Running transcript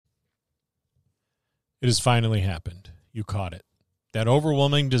It has finally happened. You caught it. That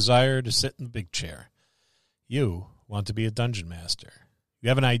overwhelming desire to sit in the big chair. You want to be a dungeon master. You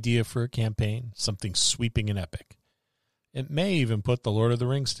have an idea for a campaign, something sweeping and epic. It may even put the Lord of the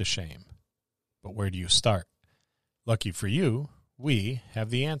Rings to shame. But where do you start? Lucky for you, we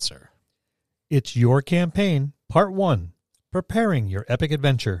have the answer. It's Your Campaign, Part 1, Preparing Your Epic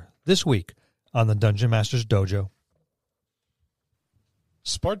Adventure, this week on the Dungeon Masters Dojo.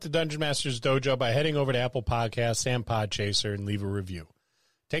 Support the Dungeon Masters Dojo by heading over to Apple Podcasts and Podchaser and leave a review.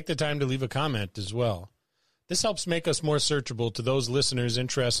 Take the time to leave a comment as well. This helps make us more searchable to those listeners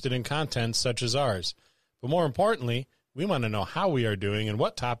interested in content such as ours. But more importantly, we want to know how we are doing and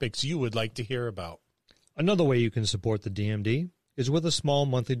what topics you would like to hear about. Another way you can support the DMD is with a small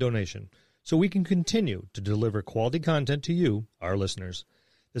monthly donation, so we can continue to deliver quality content to you, our listeners.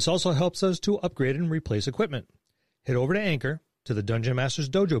 This also helps us to upgrade and replace equipment. Head over to Anchor, to the Dungeon Masters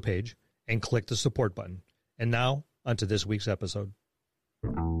Dojo page, and click the support button. And now, onto this week's episode.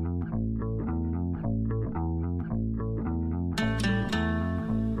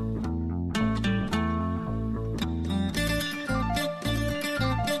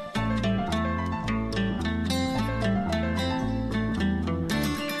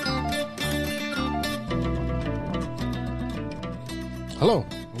 Hello,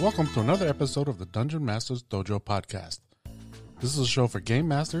 and welcome to another episode of the Dungeon Masters Dojo podcast. This is a show for game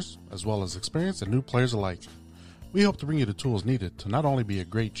masters, as well as experienced and new players alike. We hope to bring you the tools needed to not only be a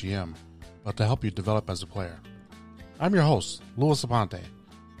great GM, but to help you develop as a player. I'm your host, Louis Aponte.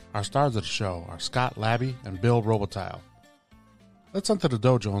 Our stars of the show are Scott Labby and Bill Robotile. Let's enter the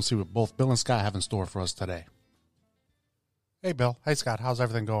dojo and see what both Bill and Scott have in store for us today. Hey Bill, hey Scott, how's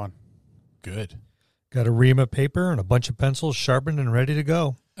everything going? Good. Got a ream of paper and a bunch of pencils sharpened and ready to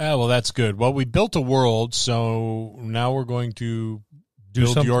go. Well, that's good. Well, we built a world, so now we're going to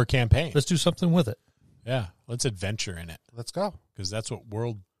build your campaign. Let's do something with it. Yeah, let's adventure in it. Let's go. Because that's what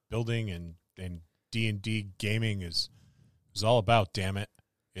world building and D&D gaming is all about, damn it.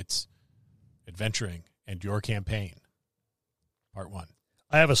 It's adventuring and your campaign. Part 1.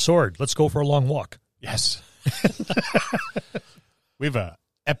 I have a sword. Let's go for a long walk. Yes. We have a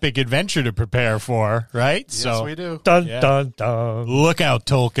epic adventure to prepare for, right? Yes, we do. Dun, dun, dun. Look out,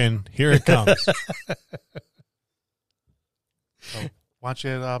 Tolkien. Here it comes. So, why don't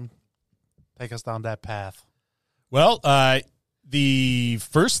you take us down that path? Well, the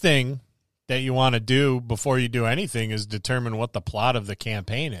first thing that you want to do before you do anything is determine what the plot of the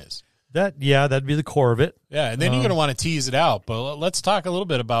campaign is. That'd be the core of it. Yeah, and then you're going to want to tease it out. But let's talk a little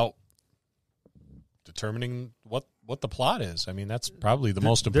bit about determining what the plot is. I mean, that's probably the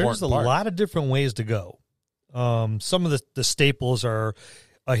most important part. There's a lot of different ways to go. Some of the staples are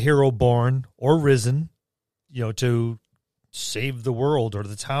a hero born or risen, to save the world or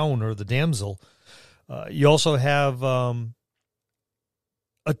the town or the damsel. You also have a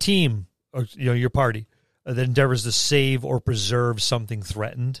team, or your party, that endeavors to save or preserve something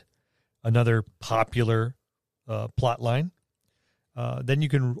threatened. Another popular plot line. Then you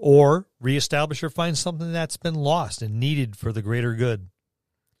can reestablish or find something that's been lost and needed for the greater good.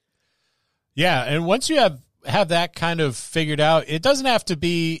 Yeah, and once you have that kind of figured out, it doesn't have to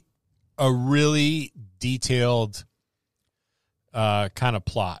be a really detailed kind of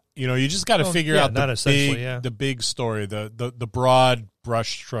plot. You just got to figure out the big story, the broad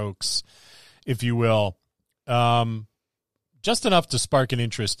brush strokes, if you will, just enough to spark an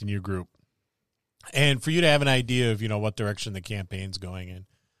interest in your group. And for you to have an idea of, what direction the campaign's going in.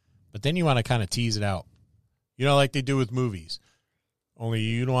 But then you want to kind of tease it out. Like they do with movies. Only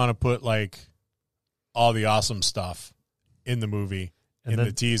you don't want to put, all the awesome stuff in the movie,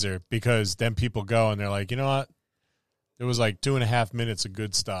 the teaser, because then people go and they're like, you know what? There was 2.5 minutes of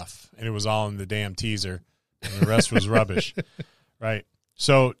good stuff, and it was all in the damn teaser, and the rest was rubbish. Right?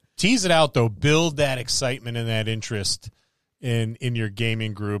 So tease it out, though. Build that excitement and that interest in your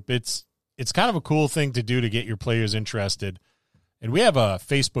gaming group. It's kind of a cool thing to do to get your players interested. And we have a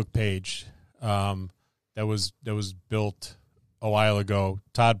Facebook page that was built a while ago.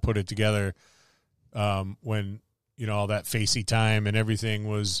 Todd put it together when, all that Facey time and everything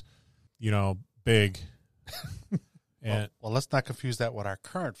was, big. And well, let's not confuse that with our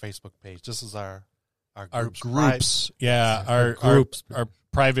current Facebook page. This is our groups. Our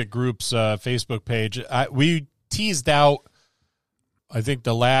private groups Facebook page. We teased out, I think,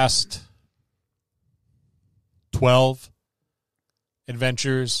 the last 12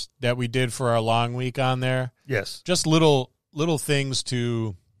 adventures that we did for our long week on there. Yes. Just little things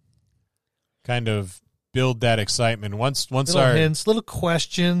to kind of build that excitement. Once little our hints, little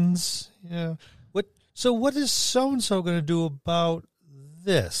questions. Yeah. What is so-and-so going to do about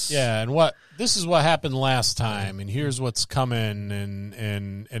this. Yeah, and this is what happened last time, and here's what's coming,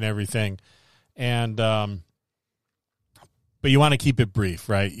 and everything, and but you want to keep it brief,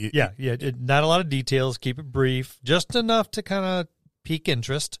 right? Not a lot of details. Keep it brief, just enough to kind of pique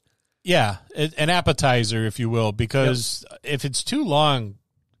interest. Yeah, an appetizer, if you will, because if it's too long,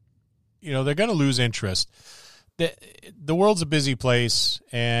 they're going to lose interest. The world's a busy place,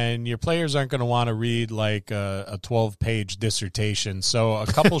 and your players aren't going to want to read like a 12-page dissertation. So a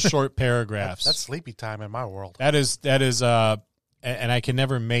couple short paragraphs. That's sleepy time in my world. That is, and I can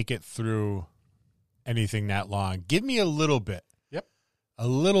never make it through anything that long. Give me a little bit. Yep. A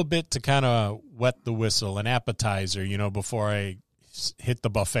little bit to kind of wet the whistle, an appetizer, before I hit the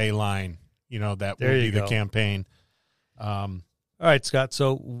buffet line, that will be the campaign. All right, Scott.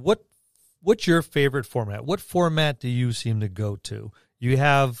 So what's your favorite format? What format do you seem to go to? You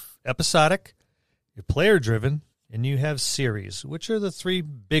have episodic, you're player-driven, and you have series. Which are the three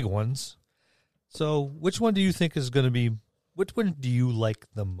big ones? So which one do you think is going to be, which one do you like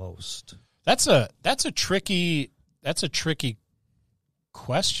the most? That's a tricky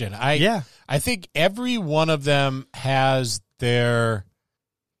question. I think every one of them has their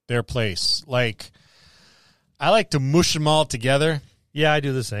place. Like, I like to mush them all together. Yeah, I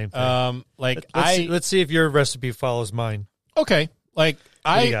do the same thing. Let's see if your recipe follows mine. Okay. Like,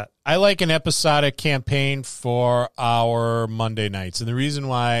 I like an episodic campaign for our Monday nights. And the reason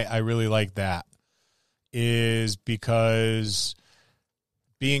why I really like that is because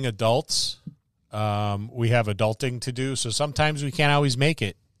being adults, we have adulting to do. So sometimes we can't always make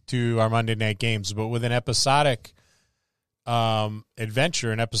it to our Monday night games. But with an episodic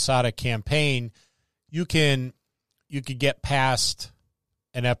adventure, an episodic campaign, you could get past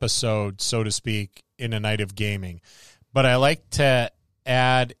an episode, so to speak, in a night of gaming. But I like to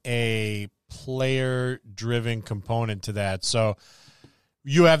add a player-driven component to that. So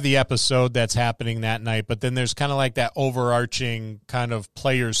you have the episode that's happening that night, but then there's kind of like that overarching kind of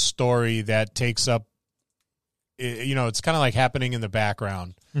player story that takes up, it's kind of like happening in the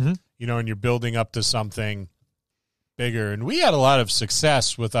background, and you're building up to something bigger. And we had a lot of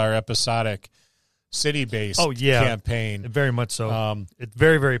success with our episodic city-based campaign. Very much so. It's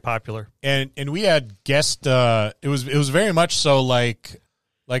very, very popular. And we had guest it was very much so like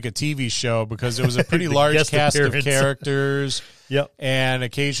a TV show, because it was a pretty large cast of characters. Yep. And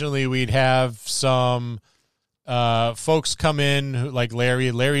occasionally we'd have some folks come in who, like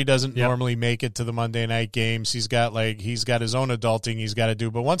Larry. Larry doesn't normally make it to the Monday night games. He's got his own adulting he's got to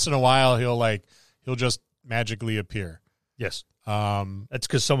do, but once in a while he'll just magically appear. Yes. That's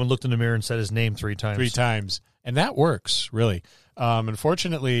because someone looked in the mirror and said his name 3 times. And that works, really.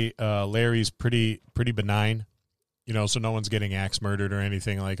 Unfortunately, Larry's pretty benign, so no one's getting axe murdered or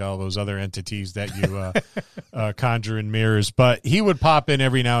anything like all those other entities that you conjure in mirrors. But he would pop in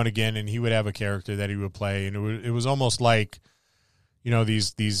every now and again, and he would have a character that he would play, and it was almost like,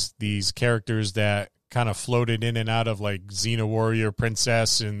 these characters that kind of floated in and out of like Xena Warrior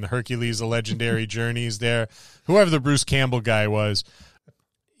Princess and Hercules: The Legendary Journeys there. Whoever the Bruce Campbell guy was,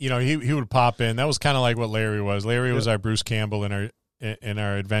 he would pop in. That was kind of like what Larry was. Larry was our Bruce Campbell in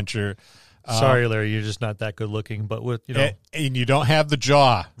our adventure. Sorry, Larry, you're just not that good looking, but with and you don't have the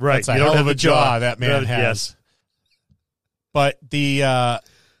jaw. Right. That's a hell of a jaw that man has. Yes. But we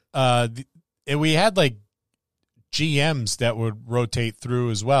had like GMs that would rotate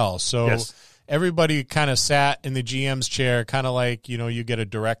through as well. So everybody kind of sat in the GM's chair, kind of like, you get a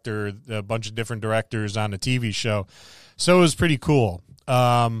director, a bunch of different directors on a TV show. So it was pretty cool.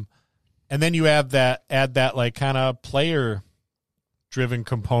 And then you add that like kind of player driven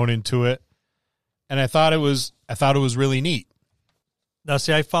component to it. And I thought it was really neat. Now,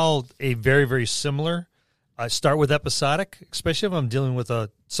 see, I followed a very, very similar. I start with episodic, especially if I'm dealing with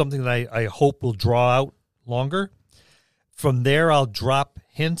something that I hope will draw out longer. From there, I'll drop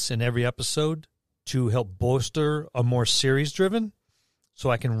hints in every episode to help bolster a more series-driven, so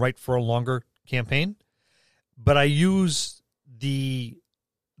I can write for a longer campaign. But I use the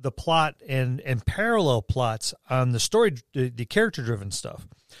plot and parallel plots on the story, the character-driven stuff.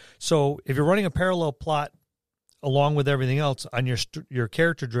 So if you're running a parallel plot along with everything else on your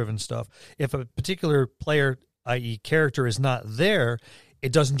character-driven stuff, if a particular player, i.e. character, is not there,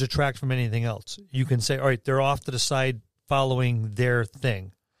 it doesn't detract from anything else. You can say, all right, they're off to the side following their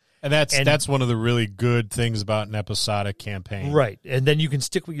thing. And that's one of the really good things about an episodic campaign. Right. And then you can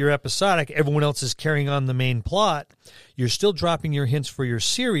stick with your episodic. Everyone else is carrying on the main plot. You're still dropping your hints for your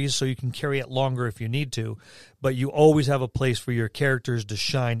series, so you can carry it longer if you need to. But you always have a place for your characters to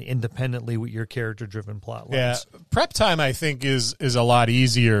shine independently with your character-driven plot lines. Yeah. Prep time, I think, is a lot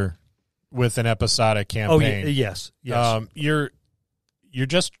easier with an episodic campaign. Yes. you're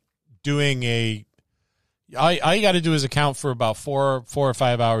just doing all you got to do is account for about 4 or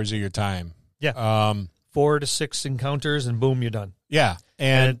 5 hours of your time. Yeah. 4 to 6 encounters, and boom, you're done. Yeah.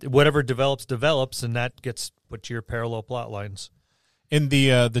 And whatever develops, and that gets put to your parallel plot lines. In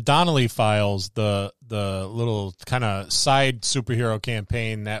the Donnelly Files, the little kind of side superhero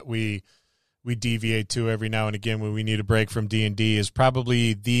campaign that we deviate to every now and again when we need a break from D&D is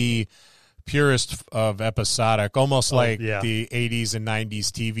probably the purest of episodic, almost like the 80s and 90s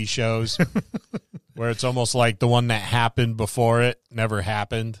TV shows, where it's almost like the one that happened before it never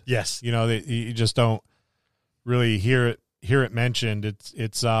happened. Yes. You know, you just don't really hear it mentioned.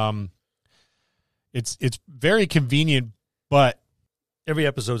 It's very convenient, but every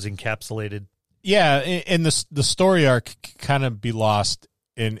episode's encapsulated. Yeah, and the story arc kind of be lost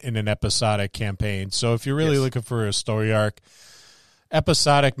in an episodic campaign. So if you're really looking for a story arc,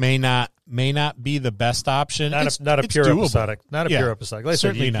 episodic may not be the best option. Not a pure doable. episodic. Not a pure episodic. Like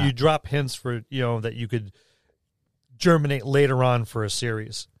Certainly I said, you drop hints for that you could germinate later on for a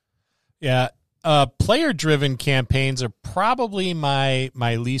series. Yeah. Player-driven campaigns are probably my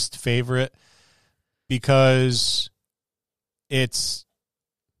least favorite because it's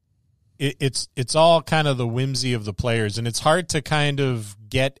all kind of the whimsy of the players, and it's hard to kind of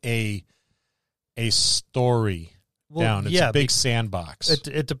get a story down. It's a big sandbox.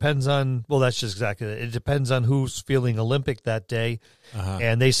 It depends on, that's just exactly it. It depends on who's feeling Olympic that day,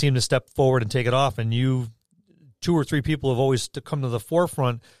 and they seem to step forward and take it off, and 2 or 3 people have always come to the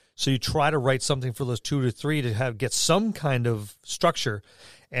forefront, so you try to write something for those 2 to 3 to get some kind of structure,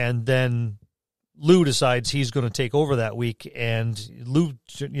 and then Lou decides he's going to take over that week, and Lou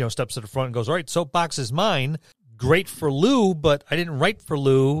steps to the front and goes, all right, soapbox is mine. Great for Lou, but I didn't write for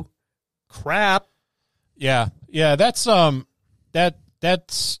Lou. Crap. Yeah, that's that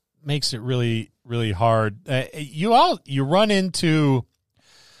makes it really, really hard. You run into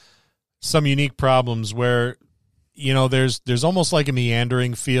some unique problems where there's almost like a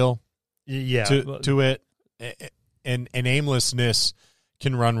meandering feel to it, and aimlessness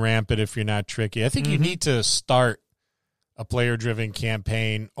can run rampant if you're not tricky. I think you need to start a player-driven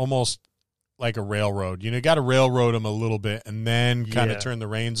campaign almost like a railroad. You got to railroad them a little bit and then kind of turn the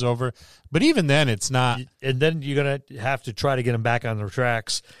reins over. But even then, it's not. And then you're going to have to try to get them back on the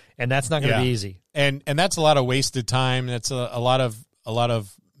tracks, and that's not going to be easy. And that's a lot of wasted time. That's a lot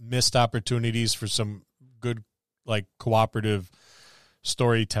of missed opportunities for some good, like, cooperative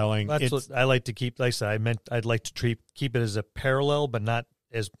storytelling. That's what I like to keep. Like I said, I'd like to keep it as a parallel, but not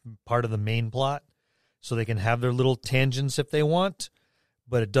as part of the main plot, so they can have their little tangents if they want,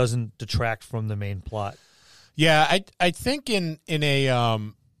 but it doesn't detract from the main plot. Yeah, I think in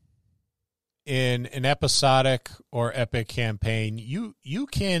an episodic or epic campaign, you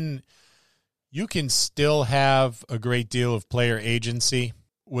can still have a great deal of player agency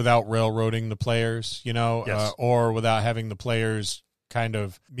without railroading the players, or without having the players kind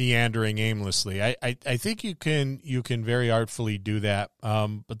of meandering aimlessly. I think you can very artfully do that.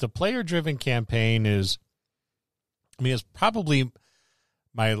 But the player-driven campaign is probably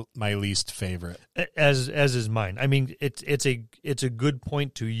my least favorite. As is mine. I mean, it's a good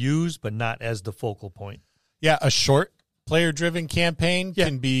point to use, but not as the focal point. Yeah, a short player-driven campaign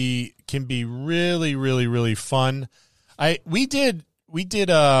can be really, really, really fun. We did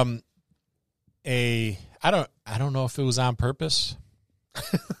I don't know if it was on purpose.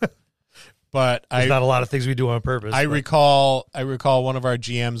 But there's not a lot of things we do on purpose. I recall one of our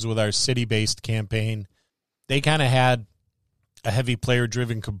GMs with our city-based campaign. They kind of had a heavy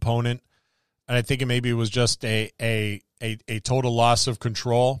player-driven component, and I think it was just a total loss of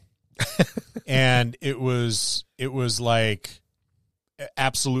control, and it was like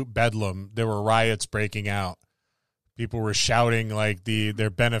absolute bedlam. There were riots breaking out. People were shouting like their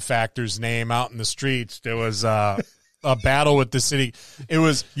benefactor's name out in the streets. There was a battle with the city. It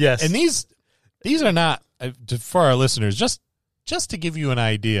was and these are not for our listeners. Just to give you an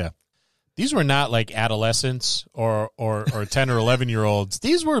idea. These were not like adolescents or 10 or 11-year-olds.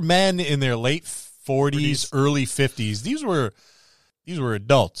 These were men in their late 40s, early 50s. These were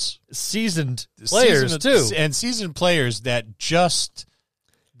adults. Seasoned players, too. And seasoned players that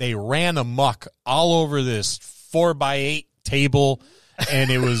they ran amok all over this 4x8 table, and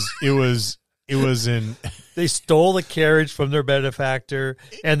it was in. They stole the carriage from their benefactor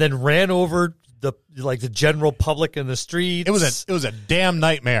and then ran over the general public in the streets. It was a damn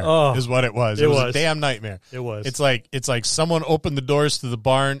nightmare. Is what it was. It was a damn nightmare. It was. It's like someone opened the doors to the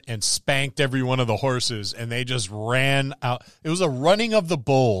barn and spanked every one of the horses, and they just ran out. It was a running of the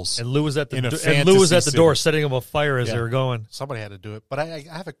bulls. And Lou was at the door setting them afire as they were going. Somebody had to do it. But I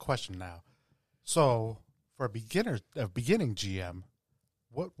have a question now. So for a beginning GM,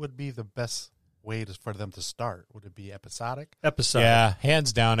 what would be the best way for them to start? Would it be episodic? Episodic. Yeah,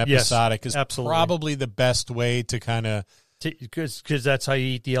 hands down, episodic is absolutely. probably the best way to kind of. Because that's how you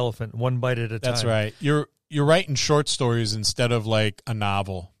eat the elephant, one bite at a time. That's right. You're writing short stories instead of like a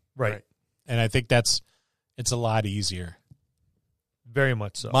novel, Right. and I think it's a lot easier. Very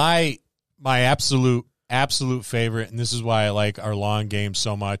much so. My absolute favorite, and this is why I like our long game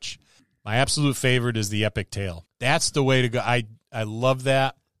so much. My absolute favorite is the epic tale. That's the way to go. I love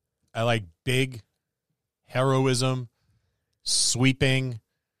that. I like big heroism, sweeping,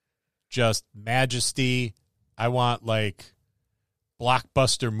 just majesty. I want like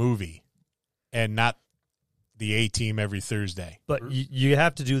blockbuster movie and not the A-Team every Thursday. But you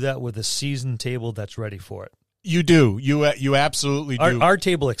have to do that with a seasoned table that's ready for it. You do. You absolutely do. Our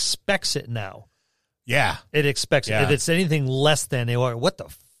table expects it now. Yeah. It expects it. Yeah. If it's anything less than, they are, what the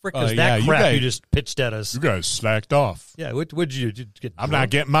frick is yeah, that you crap guys- you just pitched at us? You guys slacked off. Yeah, what'd you do? Did you get I'm drunk? not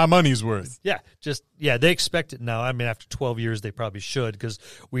getting my money's worth. Yeah, they expect it now. I mean, after 12 years, they probably should because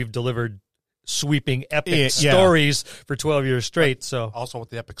we've delivered sweeping epic Yeah. stories for 12 years straight. So, Also, with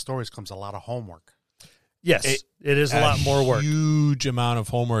the epic stories comes a lot of homework. yes, it is a lot more work. Huge amount of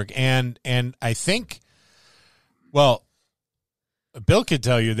homework. And I think, well, Bill could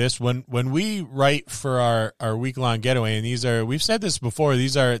tell you this, when we write for our week-long getaway, and we've said this before,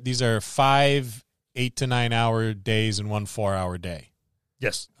 these are 5 8 to 9 hour days and 1 4-hour day.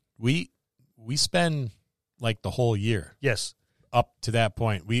 Yes, We spend like the whole year yes. up to that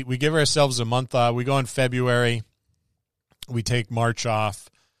point. We give ourselves a month off. We go in February, we take March off,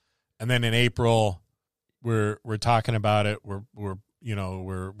 and then in April we're talking about it. We're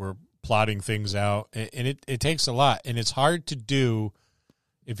plotting things out, and it takes a lot, and it's hard to do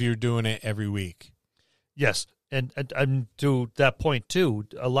if you're doing it every week. Yes, and to that point too,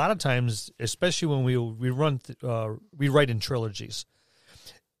 a lot of times, especially when we write in trilogies.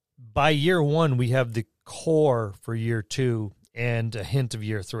 By year one, we have the core for year two and a hint of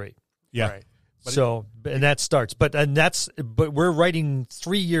year three. Yeah. Right. But And that starts, but we're writing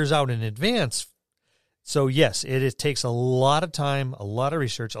 3 years out in advance. So yes, it takes a lot of time, a lot of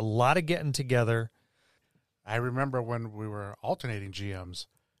research, a lot of getting together. I remember when we were alternating GMs.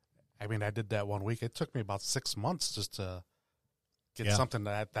 I mean, I did that one week. It took me about 6 months just to get something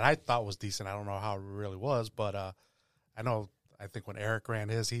that I thought was decent. I don't know how it really was, but I think when Eric ran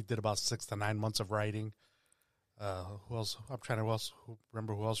his, he did about 6 to 9 months of writing. Who else? I'm trying to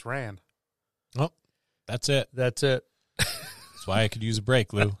remember who else ran. Oh, that's it. That's it. That's why I could use a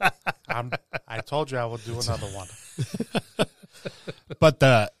break, Lou. I told you I would do another one. But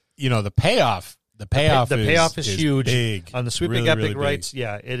the payoff. The payoff is huge big. on the sweeping Really, epic really big. rights.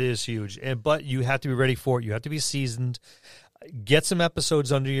 Yeah, it is huge, but you have to be ready for it. You have to be seasoned. Get some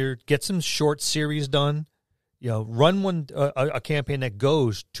episodes get some short series done. Run a campaign that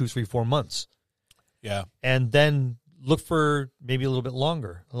goes 2, 3, 4 months. Yeah, and then look for maybe a little bit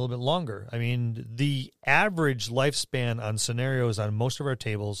longer. I mean, the average lifespan on scenarios on most of our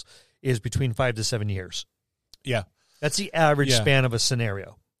tables is between 5 to 7 years. yeah. That's the average span of a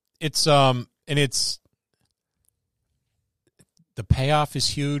scenario. It's the payoff is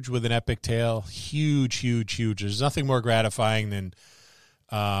huge with an epic tale. Huge, huge, huge. There's nothing more gratifying than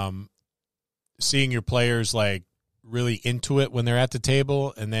seeing your players like really into it when they're at the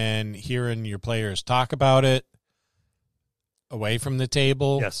table, and then hearing your players talk about it away from the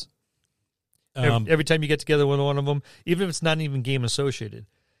table. Yes. Every time you get together with one of them, even if it's not even game associated,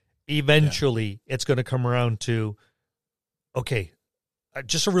 eventually it's going to come around to, okay,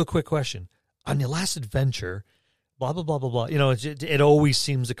 just a real quick question. On your last adventure, blah, blah, blah, blah, blah. It always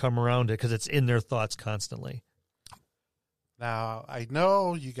seems to come around it because it's in their thoughts constantly. Now, I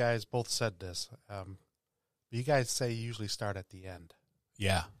know you guys both said this. You guys say you usually start at the end.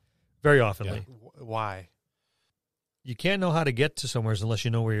 Yeah. Very often. Yeah. Why? You can't know how to get to somewhere unless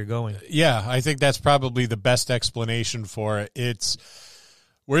you know where you're going. Yeah, I think that's probably the best explanation for it. It's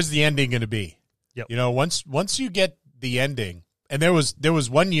where's the ending going to be? Yep. Once you get the ending, and there was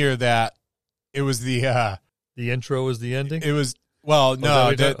 1 year that it was the intro was the ending. it was well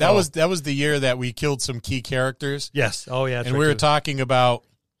no that was was the year that we killed some key characters. Yes. Oh yeah. And we were talking about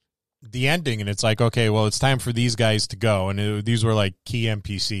the ending, and it's like, okay, well, it's time for these guys to go, and these were like key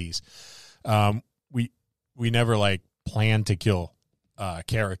NPCs. We never like plan to kill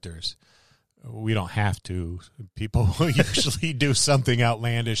characters. We don't have to. People usually do something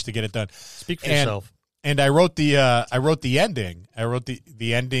outlandish to get it done. Speak for yourself. And I wrote the ending. I wrote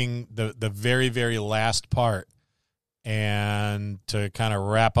the ending, the very, very last part, and to kind of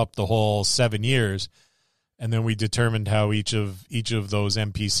wrap up the whole 7 years. And then we determined how each of those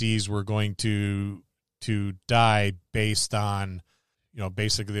NPCs were going to die based on,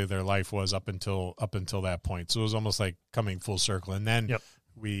 basically their life was up until that point. So it was almost like coming full circle. And then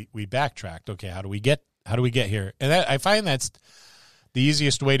we backtracked. Okay, how do we get here? And I find that's the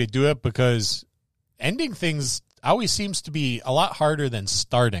easiest way to do it, because ending things always seems to be a lot harder than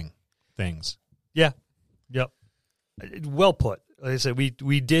starting things. Yeah. Yep. Well put. Like I said,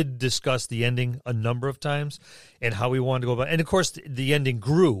 we did discuss the ending a number of times and how we wanted to go about it. And, of course, the ending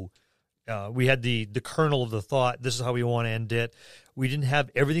grew. We had the kernel of the thought, this is how we want to end it. We didn't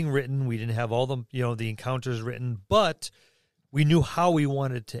have everything written. We didn't have all the encounters written, but we knew how we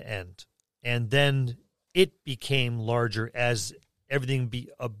wanted to end. And then it became larger as everything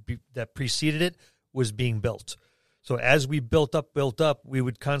that preceded it was being built. So as we built up, we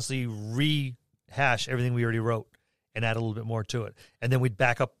would constantly rehash everything we already wrote and add a little bit more to it. And then we'd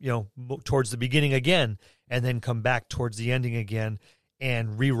back up, towards the beginning again, and then come back towards the ending again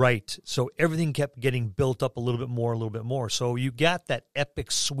and rewrite. So everything kept getting built up a little bit more. So you got that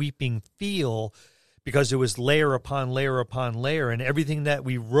epic sweeping feel because it was layer upon layer upon layer, and everything that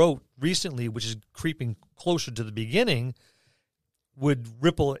we wrote recently, which is creeping closer to the beginning, would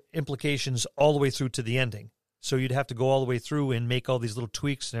ripple implications all the way through to the ending. So you'd have to go all the way through and make all these little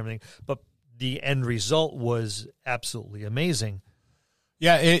tweaks and everything. But the end result was absolutely amazing.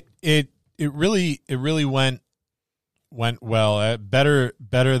 Yeah, it really went well, better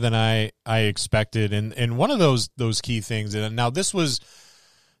than I expected. And one of those key things. And now this was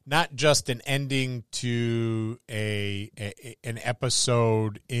not just an ending to an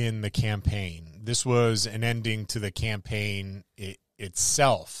episode in the campaign. This was an ending to the campaign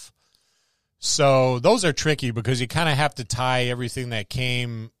itself. So those are tricky because you kind of have to tie everything that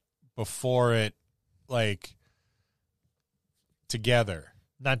came before it, together.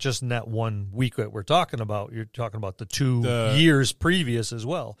 Not just in that 1 week that we're talking about. You're talking about the 2 years previous as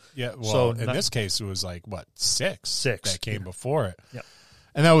well. Yeah, well, so in this case, it was six that came before it. Yep.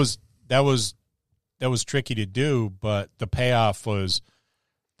 And that was tricky to do, but the payoff was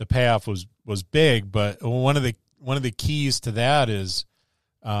big. But one of the keys to that is,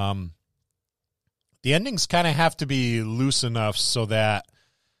 the endings kind of have to be loose enough so that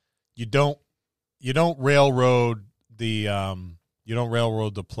you don't railroad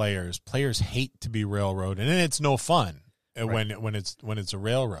the players. Players hate to be railroaded, and it's no fun when it's a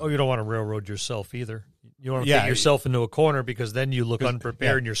railroad. Oh, you don't want to railroad yourself either. You want to get yourself into a corner because then you look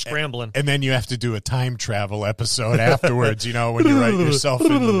unprepared and you're scrambling. And then you have to do a time travel episode afterwards, when you write yourself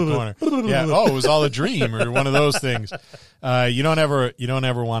into the corner. Yeah, it was all a dream or one of those things. You don't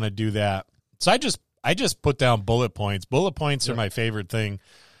ever want to do that. So I just put down bullet points. Bullet points are my favorite thing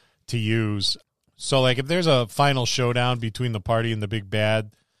to use. So if there's a final showdown between the party and the big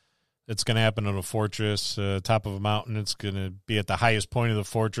bad, it's going to happen at a fortress, top of a mountain. It's going to be at the highest point of the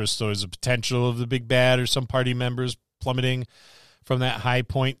fortress. So there's a potential of the big bad or some party members plummeting from that high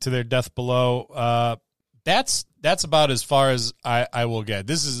point to their death below. That's about as far as I will get.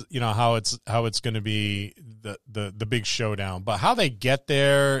 This is how it's going to be the big showdown. But how they get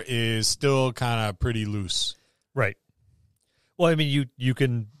there is still kind of pretty loose. Right. Well, I mean, you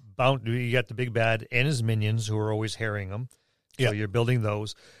can bound. You got the big bad and his minions who are always harrying him. So you're building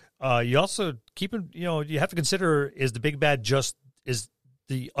those. You also you have to consider, is the big bad is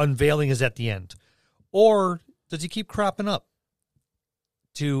the unveiling is at the end, or does he keep cropping up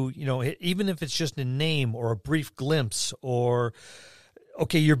to, even if it's just a name or a brief glimpse, or,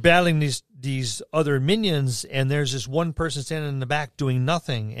 okay, you're battling these other minions and there's this one person standing in the back doing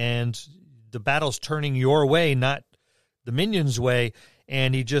nothing and the battle's turning your way, not the minions' way,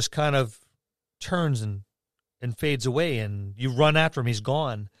 and he just kind of turns and fades away and you run after him, he's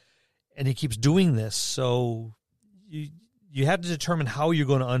gone. And he keeps doing this, so you have to determine how you're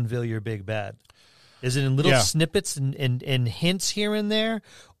going to unveil your big bad. Is it in little snippets and hints here and there,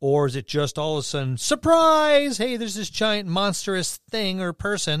 or is it just all of a sudden, surprise, hey, there's this giant monstrous thing or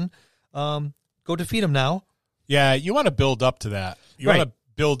person, go defeat him now? Yeah, you want to build up to that. You want to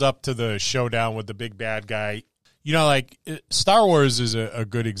build up to the showdown with the big bad guy. Star Wars is a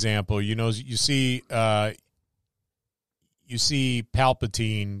good example. You see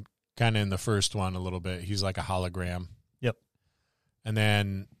Palpatine kind of in the first one a little bit. He's like a hologram. Yep. And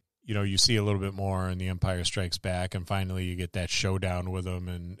then, you see a little bit more in The Empire Strikes Back, and finally you get that showdown with him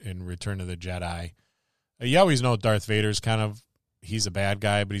in Return of the Jedi. You always know Darth Vader's he's a bad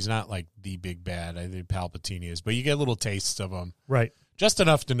guy, but he's not like the big bad. I think Palpatine is. But you get little tastes of him. Right. Just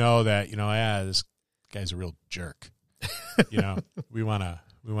enough to know that, this guy's a real jerk. We want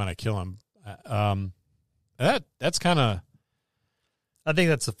to kill him. That's kind of... I think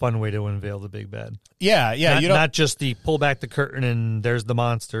that's a fun way to unveil the big bad. Yeah. Not just the pull back the curtain and there's the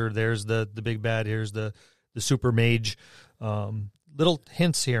monster, there's the big bad, here's the super mage. little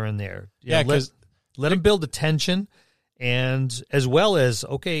hints here and there. You Yeah, know, let him build the tension, and as well as,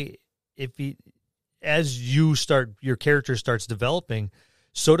 okay, as your character starts developing,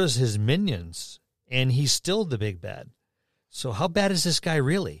 so does his minions, and he's still the big bad. So how bad is this guy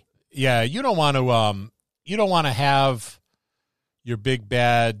really? Yeah, you don't want to have your big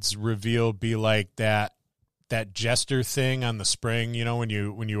bad's reveal be like that jester thing on the spring, when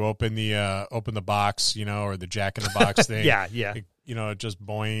you open the box, or the Jack in the Box thing. Yeah. Just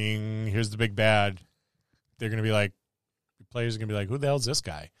boing, here's the big bad. They're going to be like, the players are going to be like, who the hell's this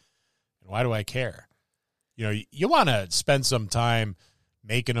guy? And why do I care? You want to spend some time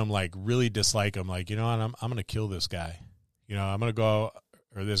making them like really dislike him. Like, I'm going to kill this guy. I'm going to go,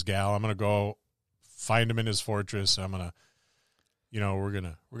 or this gal, I'm going to go find him in his fortress. I'm going to, we're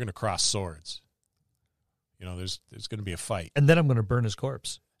going to cross swords. There's going to be a fight. And then I'm going to burn his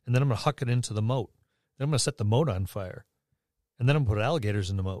corpse. And then I'm going to huck it into the moat. Then I'm going to set the moat on fire. And then I'm going to put alligators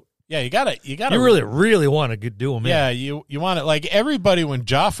in the moat. Yeah, you gotta. You really, really want to do them. Yeah, you want it. Like everybody, when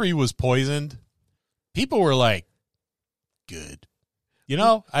Joffrey was poisoned, people were like, "Good,"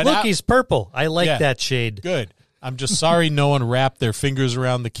 Look, he's purple. I like that shade. Good. I'm just sorry no one wrapped their fingers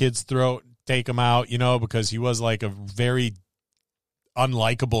around the kid's throat, take him out, because he was like a very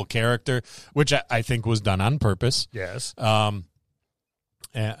unlikable character, which I think was done on purpose. Yes. And,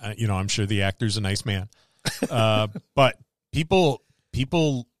 I'm sure the actor's a nice man, but people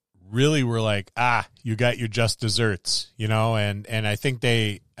really were like, you got your just desserts, and I think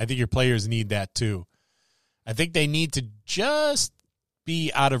your players need that too. I think they need to just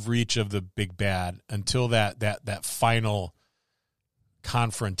be out of reach of the big bad until that final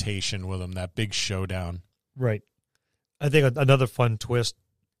confrontation with him, that big showdown. Right. I think another fun twist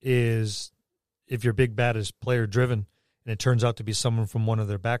is if your big bad is player driven and it turns out to be someone from one of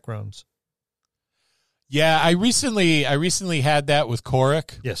their backgrounds. Yeah, I recently had that with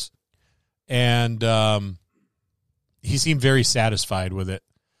Korik. Yes. And he seemed very satisfied with it.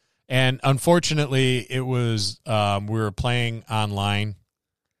 And unfortunately, it was we were playing online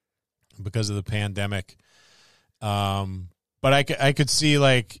because of the pandemic. But I could see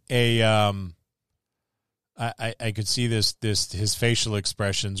like I could see his facial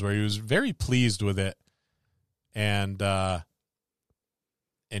expressions where he was very pleased with it, and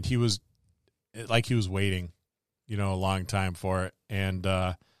he was like he was waiting, a long time for it, and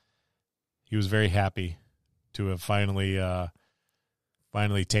he was very happy to have finally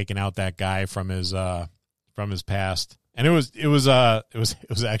taken out that guy from his past, and it was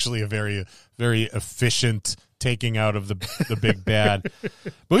actually a very, very efficient taking out of the big bad.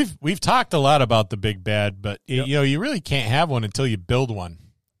 But we've talked a lot about the big bad, but you really can't have one until you build one.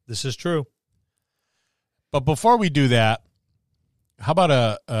 This is true. But before we do that, how about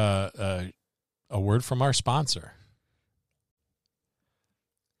a word from our sponsor?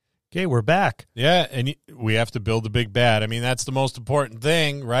 Okay, we're back. Yeah, and we have to build the big bad. I mean, that's the most important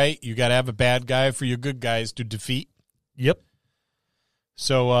thing, right? You got to have a bad guy for your good guys to defeat. Yep.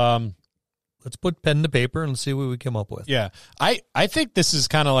 So let's put pen to paper and see what we come up with. Yeah, I think this is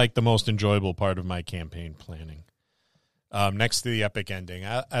kind of like the most enjoyable part of my campaign planning. Next to the epic ending,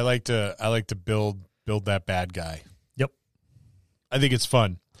 I like to build that bad guy. Yep. I think it's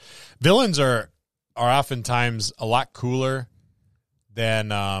fun. Villains are oftentimes a lot cooler than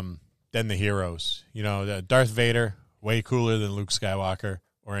the heroes. Darth Vader, way cooler than Luke Skywalker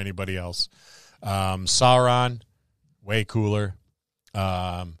or anybody else. Sauron, way cooler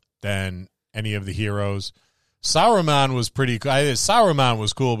than any of the heroes. Saruman was pretty cool. Saruman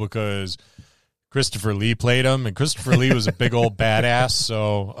was cool because Christopher Lee played him, and Christopher Lee was a big old badass.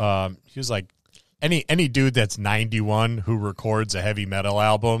 So he was like any dude that's 91 who records a heavy metal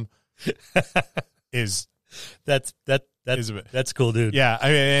album is that's cool, dude. Yeah, I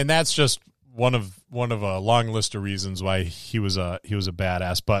mean, and that's just one of a long list of reasons why he was a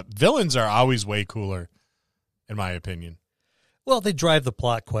badass. But villains are always way cooler, in my opinion. Well, they drive the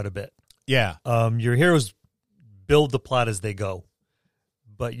plot quite a bit. Yeah. Your heroes build the plot as they go,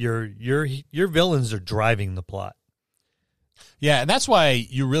 but your villains are driving the plot. Yeah, and that's why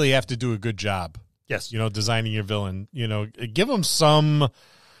you really have to do a good job. Yes. Designing your villain. Give them some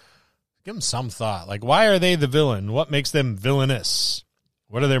thought. Like, why are they the villain? What makes them villainous?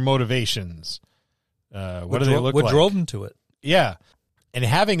 What are their motivations? What do they look like? What drove them to it? Yeah. And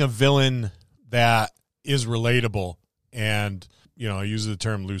having a villain that is relatable and, I use the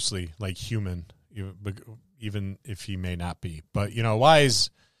term loosely, like human, even if he may not be. But, why is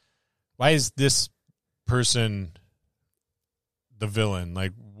this person the villain?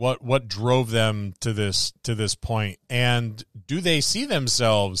 Like, what drove them to this point? And do they see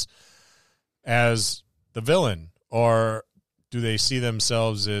themselves as the villain, or do they see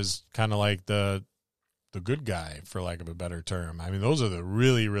themselves as kind of like the good guy, for lack of a better term? I mean, those are the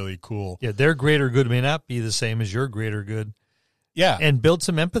really, really cool. Yeah, their greater good may not be the same as your greater good. Yeah. And build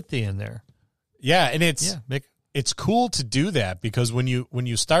some empathy in there. Yeah, and it's cool to do that, because when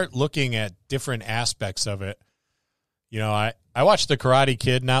you start looking at different aspects of it, you know, I watched The Karate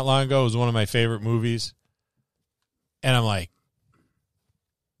Kid not long ago. It was one of my favorite movies. And I'm like,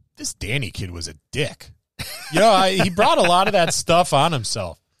 this Danny kid was a dick. You know, he brought a lot of that stuff on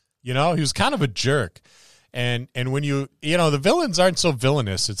himself. You know, he was kind of a jerk. And when you know, the villains aren't so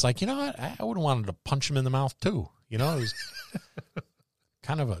villainous. It's like, you know what? I would have wanted to punch him in the mouth too. You know, he's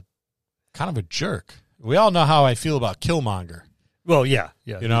kind of a jerk. We all know how I feel about Killmonger. Well, yeah.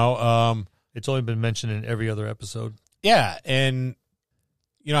 You know, it's only been mentioned in every other episode. Yeah, and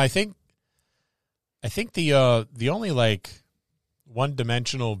you know, I think the only like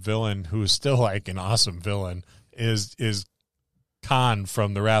one-dimensional villain who is still like an awesome villain is Khan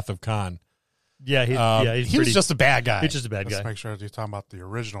from The Wrath of Khan. Yeah, he was just a bad guy. He's just a bad guy. Let's make sure that you're talking about the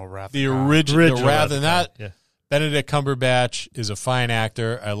original Wrath. The original Wrath, and that. Yeah. Benedict Cumberbatch is a fine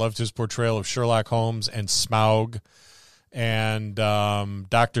actor. I loved his portrayal of Sherlock Holmes and Smaug and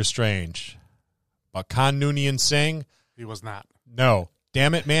Doctor Strange. But Khan Noonien Singh, He was not. no.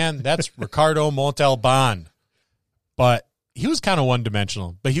 Damn it, man. That's Ricardo Montalban. But he was kind of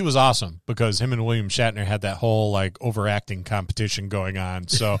one-dimensional, but he was awesome because him and William Shatner had that whole like overacting competition going on.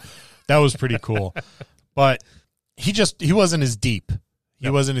 So that was pretty cool. But he wasn't as deep. He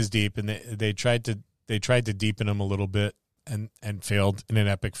wasn't as deep, and they tried to deepen him a little bit and failed in an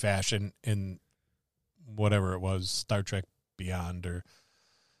epic fashion in whatever it was, Star Trek Beyond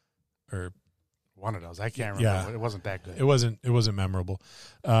or One of those. I can't remember. Yeah. It wasn't that good. it wasn't memorable.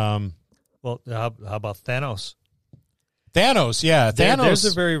 Well, how about Thanos? Thanos, yeah, Thanos. There's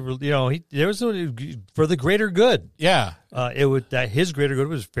a very, for the greater good. Yeah, His greater good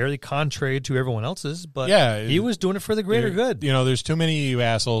was fairly contrary to everyone else's, but Yeah. he was doing it for the greater good. You know, there's too many of you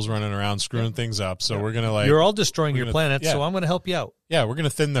assholes running around screwing things up, so we're gonna You're all destroying your gonna- planet, yeah. so I'm going to help you out. we're gonna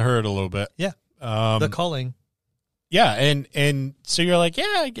thin the herd a little bit. Yeah, the culling. Yeah, and so you're like,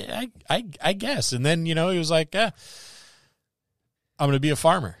 yeah, I guess, and then you know he was like, yeah, I'm gonna be a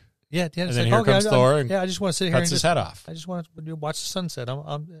farmer. Yeah, And then here comes Thor and I just want to sit here and cuts his head off. I just want to watch the sunset.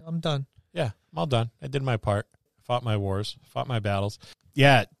 I'm done. Yeah, I'm all done. I did my part. Fought my wars. Fought my battles.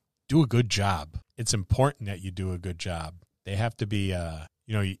 Yeah, do a good job. It's important that you do a good job. They have to be,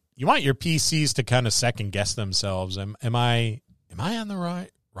 you want your PCs to kind of second guess themselves. Am I on the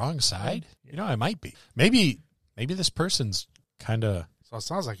wrong side? You know, I might be. Maybe this person's kind of. So it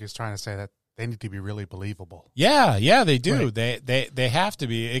sounds like he's trying to say that they need to be really believable. Yeah, they do. Right. They have to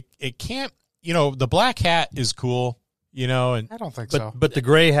be. It can't. You know, the black hat is cool. You know, and I don't think so. But the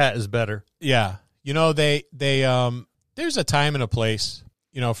gray hat is better. yeah, you know they there's a time and a place,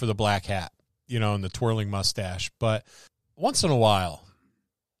 you know, for the black hat, you know, and the twirling mustache. But once in a while,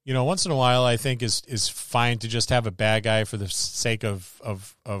 I think is fine to just have a bad guy for the sake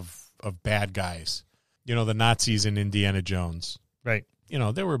of bad guys. You know, the Nazis in Indiana Jones. Right. You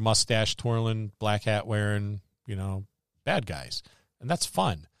know, they were mustache twirling, black hat wearing, you know, bad guys. And that's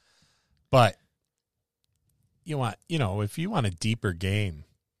fun. But if you want a deeper game,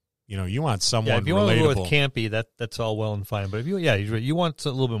 you know, you want someone if you relatable. want to go with campy, that's all well and fine. But if you want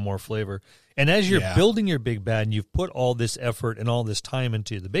a little bit more flavor. And as you're building your big bad and you've put all this effort and all this time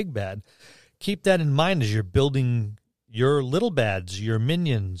into the big bad, keep that in mind as you're building your little bads, your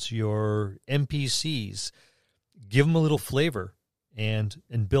minions, your NPCs. Give them a little flavor and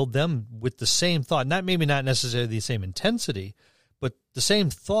build them with the same thought. Maybe not necessarily the same intensity, but the same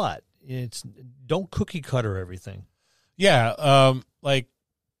thought. Don't cookie cutter everything. Yeah, like,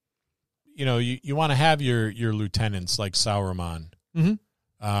 you know, you want to have your lieutenants like Sauron,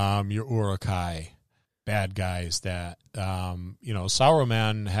 your Uruk-hai, bad guys that, you know,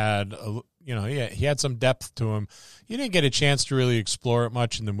 Sauron had, he had some depth to him. You didn't get a chance to really explore it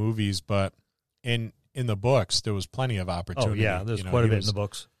much in the movies, but in the books, there was plenty of opportunity. Oh, yeah, there's quite a bit in the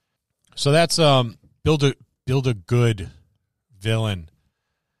books. So that's build a good villain.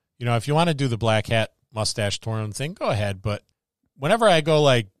 You know, if you want to do the black hat mustache twirling thing, go ahead. But whenever I go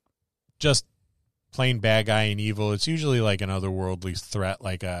like just plain bad guy and evil, it's usually like an otherworldly threat,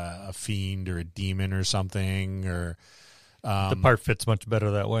 like a fiend or a demon or something. Or the part fits much better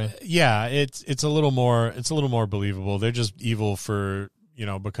that way. Yeah, it's a little more believable. They're just evil for, you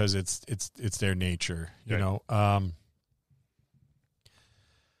know, because it's their nature. You know. Now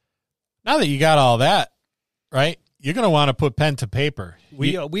that you got all that, right? You're going to want to put pen to paper.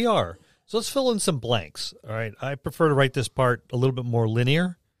 We are. So let's fill in some blanks. All right. I prefer to write this part a little bit more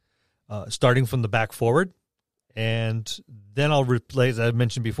linear, starting from the back forward And then I'll, as I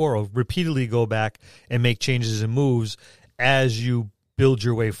mentioned before, I'll repeatedly go back and make changes and moves as you build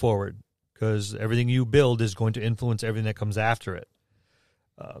your way forward, because everything you build is going to influence everything that comes after it.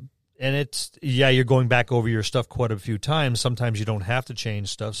 And it's, you're going back over your stuff quite a few times. Sometimes you don't have to change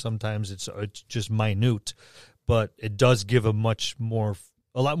stuff. Sometimes it's just minute, but it does give a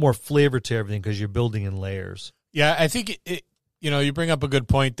lot more flavor to everything because you're building in layers. Yeah, I think you bring up a good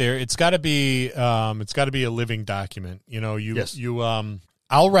point there. It's got to be a living document. Yes.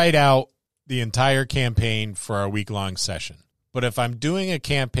 I'll write out the entire campaign for our week-long session. But if I'm doing a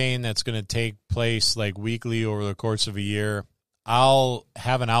campaign that's going to take place like weekly over the course of a year, I'll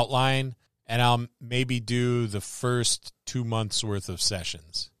have an outline and I'll maybe do the first 2 months worth of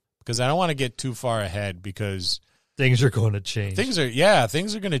sessions because I don't want to get too far ahead because things are going to change. Things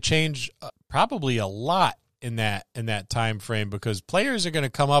are going to change probably a lot in that time frame because players are going to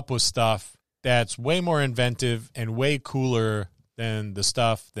come up with stuff that's way more inventive and way cooler than the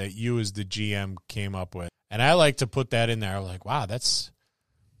stuff that you as the GM came up with. And I like to put that in there. I'm like, wow,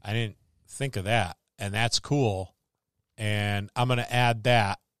 I didn't think of that, and that's cool. And I'm going to add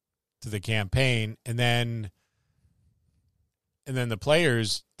that to the campaign, and then the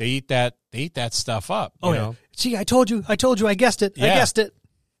players they eat that stuff up. You know? See, I told you, I guessed it. Yeah. I guessed it.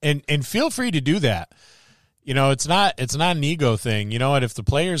 And feel free to do that. It's not an ego thing. You know what? If the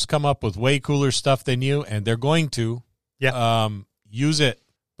players come up with way cooler stuff than you, and they're going to, use it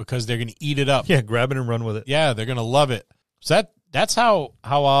because they're going to eat it up. Yeah, grab it and run with it. Yeah, they're going to love it. So that's how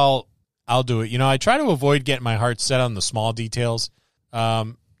I'll do it. I try to avoid getting my heart set on the small details.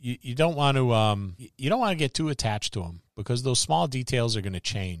 You don't want to get too attached to them because those small details are going to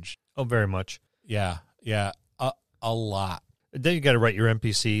change. Oh, very much. Yeah, a lot. Then you got to write your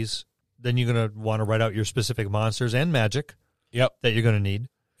NPCs. Then you're going to want to write out your specific monsters and magic. Yep, that you're going to need.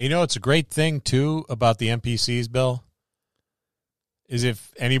 It's a great thing too about the NPCs, Bill, is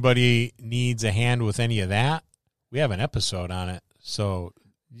if anybody needs a hand with any of that, we have an episode on it. So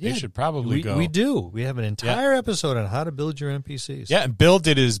they should probably go. We do. We have an entire episode on how to build your NPCs. Yeah, and Bill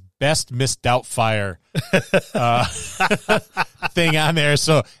did his best Miss Doubtfire thing on there.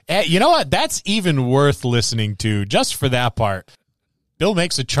 So, you know what? That's even worth listening to just for that part. Bill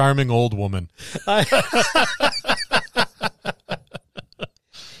makes a charming old woman.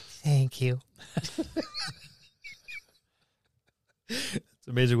 Thank you. It's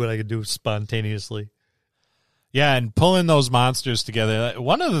amazing what I can do spontaneously. Yeah, and pulling those monsters together.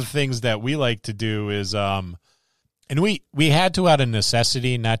 One of the things that we like to do is, and we had to out of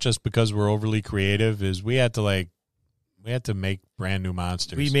necessity, not just because we're overly creative, is we had to make brand new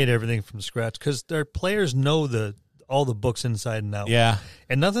monsters. We made everything from scratch because their players know all the books inside and out. Yeah.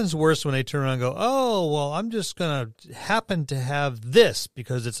 And nothing's worse when they turn around and go, oh, well, I'm just going to happen to have this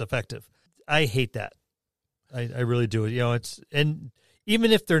because it's effective. I hate that. I really do. And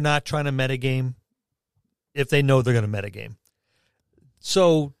even if they're not trying to metagame, if they know they're going to metagame.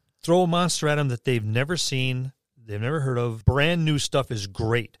 So throw a monster at them that they've never seen, they've never heard of. Brand new stuff is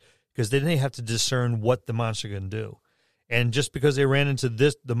great because then they have to discern what the monster is going to do. And just because they ran into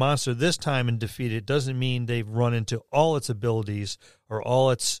the monster this time and defeated it doesn't mean they've run into all its abilities or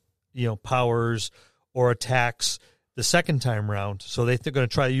all its powers or attacks the second time round. So they're going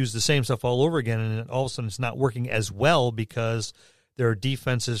to try to use the same stuff all over again, and all of a sudden it's not working as well because there are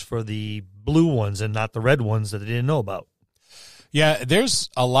defenses for the blue ones and not the red ones that they didn't know about. Yeah, there's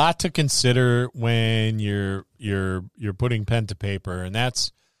a lot to consider when you're putting pen to paper, and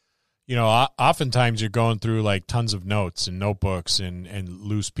that's oftentimes you're going through like tons of notes and notebooks and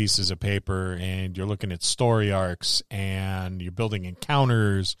loose pieces of paper, and you're looking at story arcs, and you're building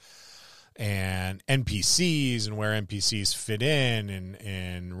encounters and NPCs and where NPCs fit in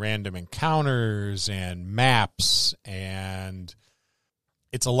and random encounters and maps, and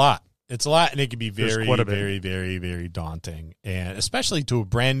it's a lot. It's a lot, and it can be very, very, very, very daunting, and especially to a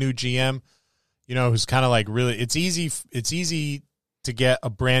brand new GM, who's kind of like really. It's easy to get a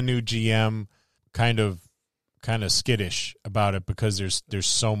brand new GM kind of skittish about it because there's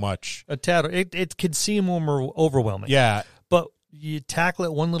so much. A tad. It could seem more overwhelming. Yeah, but you tackle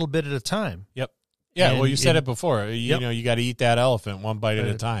it one little bit at a time. Yep. Yeah. You said it before. You got to eat that elephant one bite at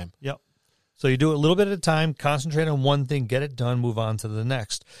a time. Yep. So you do it a little bit at a time. Concentrate on one thing. Get it done. Move on to the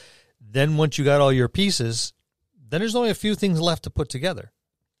next. Then once you got all your pieces, then there's only a few things left to put together.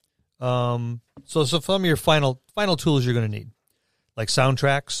 So some of your final tools you're going to need, like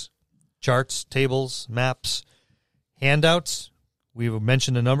soundtracks, charts, tables, maps, handouts. We've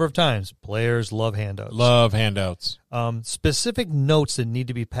mentioned a number of times. Players love handouts. Love handouts. Specific notes that need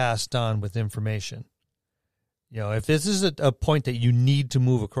to be passed on with information. If this is a point that you need to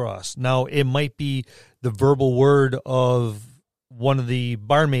move across, now it might be the verbal word of one of the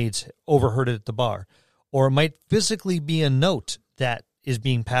barmaids overheard it at the bar, or it might physically be a note that is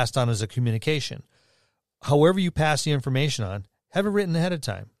being passed on as a communication. However you pass the information on, have it written ahead of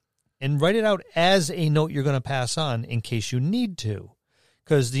time and write it out as a note you're going to pass on in case you need to.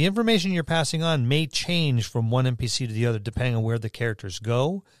 Because the information you're passing on may change from one NPC to the other depending on where the characters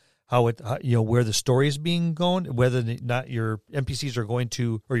go, where the story is being going, whether or not your NPCs are going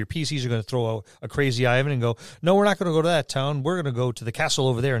to, or your PCs are going to throw a crazy Ivan and go, no, we're not going to go to that town. We're going to go to the castle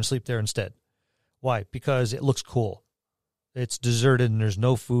over there and sleep there instead. Why? Because it looks cool. It's deserted and there's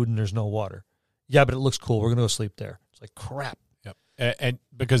no food and there's no water. Yeah, but it looks cool. We're going to go sleep there. It's like, crap. Yep. And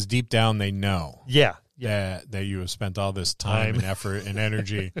because deep down they know. Yeah. That you have spent all this time and effort and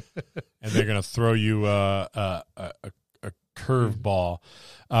energy, and they're going to throw you a curveball.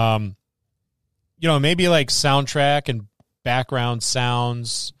 Maybe like soundtrack and background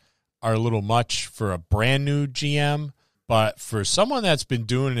sounds are a little much for a brand new GM, but for someone that's been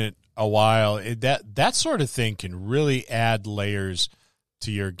doing it a while, that sort of thing can really add layers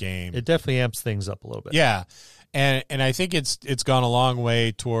to your game. It definitely amps things up a little bit. Yeah, and I think it's gone a long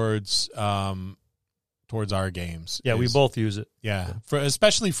way towards our games. Yeah, we both use it. Yeah,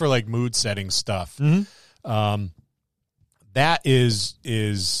 especially for like mood setting stuff. Mm-hmm. That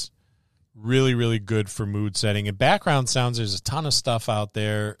is really, really good for mood setting. And background sounds, there's a ton of stuff out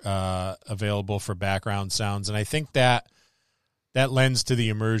there available for background sounds, and I think that lends to the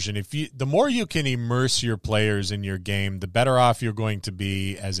immersion. The more you can immerse your players in your game, the better off you're going to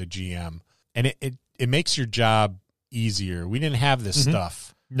be as a GM, and it makes your job easier. We didn't have this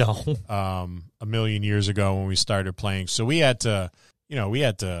stuff. No. A million years ago when we started playing. So we had to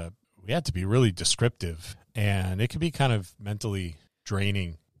be really descriptive, and it could be kind of mentally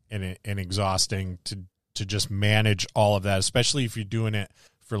draining and exhausting to just manage all of that, especially if you're doing it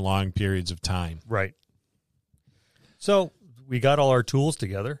for long periods of time. Right. So we got all our tools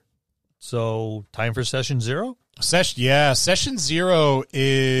together. So time for session 0? Session 0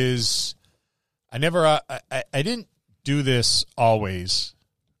 is, I didn't do this always.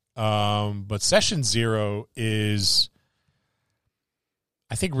 But session 0 is,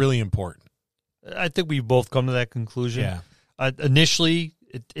 I think, really important. I think we've both come to that conclusion. Yeah. Initially,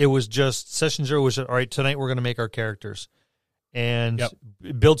 it was just session 0 was, all right, tonight we're going to make our characters and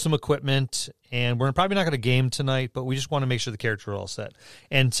build some equipment, and we're probably not going to game tonight, but we just want to make sure the characters are all set.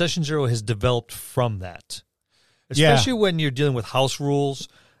 And session 0 has developed from that, especially when you're dealing with house rules.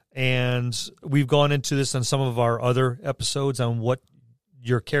 And we've gone into this on some of our other episodes on what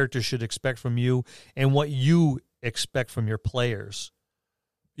your character should expect from you and what you expect from your players.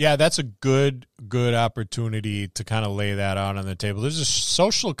 Yeah, that's a good opportunity to kind of lay that out on the table. There's a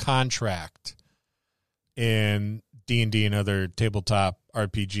social contract in D&D and other tabletop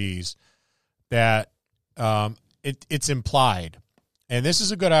RPGs that it's implied. And this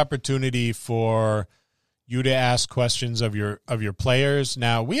is a good opportunity for you to ask questions of your players.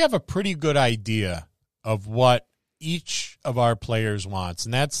 Now, we have a pretty good idea of what each of our players wants,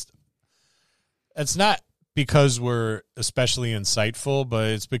 and that's not because we're especially insightful,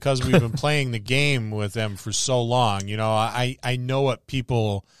 but it's because we've been playing the game with them for so long. I know what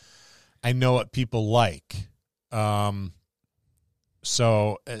people like.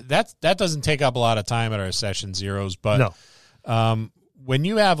 So that doesn't take up a lot of time at our session 0s, but no. When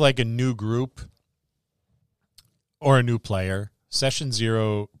you have like a new group or a new player, session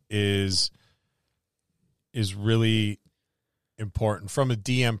 0 is really important from a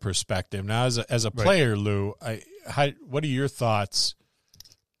DM perspective. Now, as a player, Lou, what are your thoughts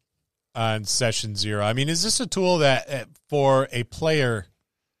on session 0? I mean, is this a tool that for a player,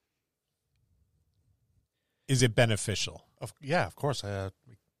 is it beneficial? Yeah, of course.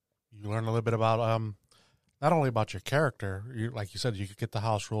 You learn a little bit about not only about your character, like you said, you could get the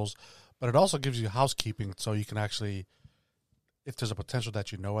house rules, but it also gives you housekeeping, so you can actually, if there's a potential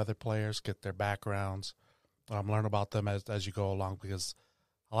that you know other players, get their backgrounds, learn about them as you go along, because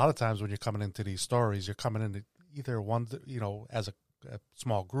a lot of times when you're coming into these stories, you're coming into either one, as a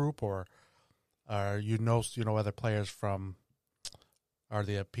small group, or you know other players from, or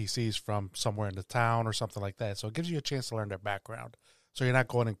the PCs from somewhere in the town or something like that. So it gives you a chance to learn their background, so you're not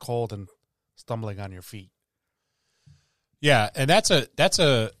going in cold and stumbling on your feet. Yeah, and that's a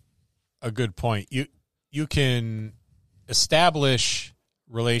good point. You can establish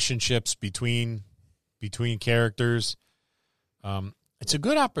relationships between characters. It's a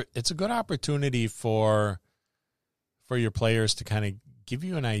good opportunity for your players to kind of give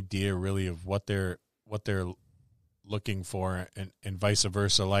you an idea really of what they're looking for, and vice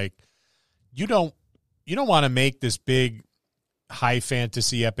versa. Like, you don't you don't want to make this big high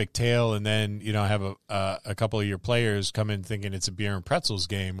fantasy epic tale and then, have a couple of your players come in thinking it's a beer and pretzels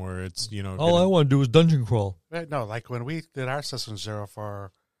game where it's, all I want to do is dungeon crawl. Right, no, like when we did our Session Zero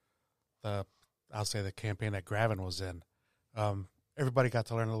for the campaign that Gravin was in, everybody got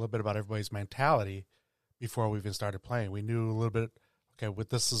to learn a little bit about everybody's mentality before we even started playing. We knew a little bit, okay,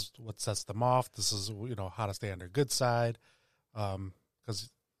 this is what sets them off. This is, how to stay on their good side. Because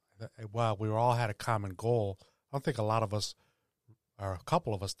while we all had a common goal, I don't think a lot of us, or a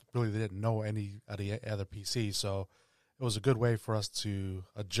couple of us, really didn't know any of the other PCs. So it was a good way for us to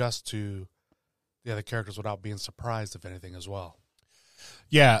adjust to the other characters without being surprised, if anything, as well.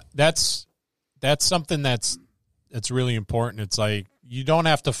 Yeah, that's something that's really important. It's like you don't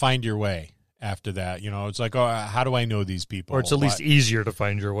have to find your way after that. It's like, oh, how do I know these people? Or it's at least easier to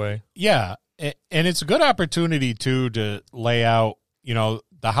find your way. Yeah, and it's a good opportunity, too, to lay out,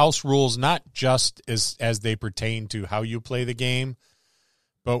 the house rules, not just as they pertain to how you play the game,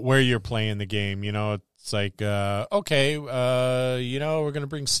 but where you're playing the game. It's like, okay, we're going to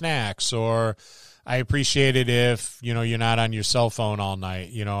bring snacks, or I appreciate it if, you're not on your cell phone all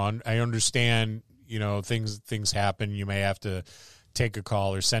night. I understand, things happen. You may have to take a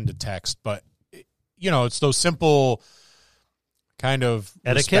call or send a text, but, it's those simple kind of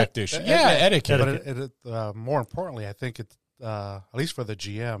etiquette. Etiquette. Etiquette. But more importantly, I think at least for the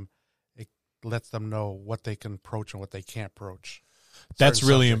GM, it lets them know what they can approach and what they can't approach. That's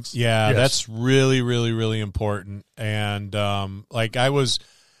really, subjects. yes. That's really, really, really important. And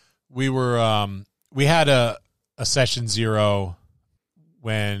we had a Session Zero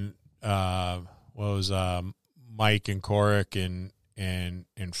when Mike and Coric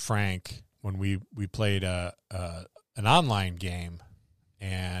and Frank, when we played an online game,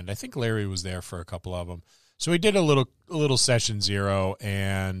 and I think Larry was there for a couple of them. So we did a little Session Zero,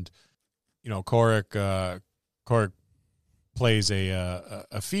 and Coric plays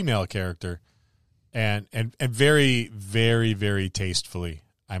a female character, and very, very, very tastefully,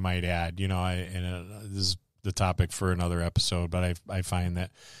 I might add. This is the topic for another episode, but I find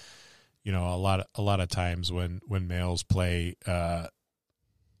that a lot of times when males play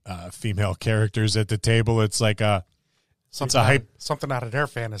female characters at the table, it's like something out of their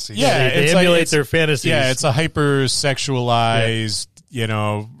fantasy. Yeah, they emulate their fantasies. Yeah, it's a hyper sexualized,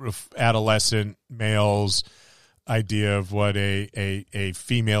 adolescent males idea of what a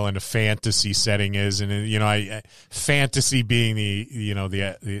female in a fantasy setting is, and fantasy being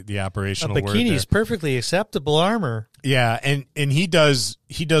the operational a word. Bikini is perfectly acceptable armor. Yeah, and he does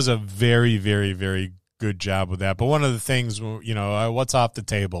a very, very, very good job with that. But one of the things, what's off the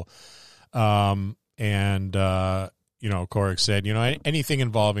table, Coric said, anything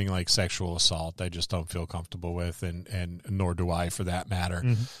involving like sexual assault, I just don't feel comfortable with, and nor do I, for that matter.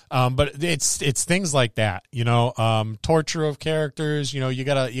 Mm-hmm. But it's things like that, torture of characters. You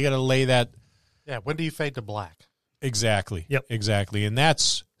gotta lay that. Yeah. When do you fade to black? Exactly. Yep. Exactly, and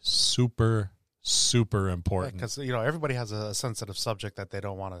that's super, super important. Because everybody has a sensitive subject that they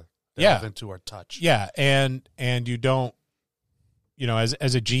don't want to delve into or touch. Yeah, and you don't. As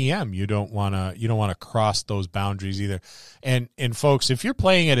a GM, you don't want to cross those boundaries either. And folks, if you're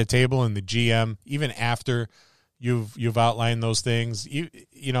playing at a table and the GM, even after you've outlined those things,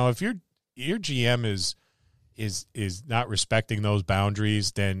 if your GM is not respecting those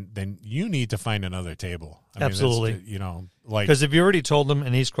boundaries, then you need to find another table. Absolutely. Because if you already told him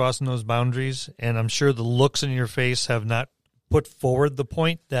and he's crossing those boundaries, and I'm sure the looks in your face have not put forward the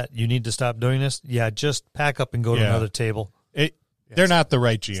point that you need to stop doing this, just pack up and go to another table. They're not the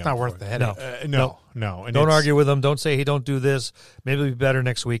right GM. It's not worth the headache. No. And don't argue with them. Don't say, hey, don't do this. Maybe it'll be better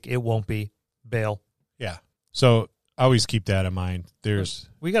next week. It won't be. Bail. Yeah. So always keep that in mind.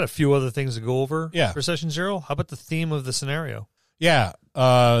 We got a few other things to go over for Session Zero. How about the theme of the scenario? Yeah,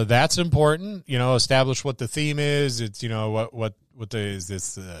 that's important. Establish what the theme is. It's, is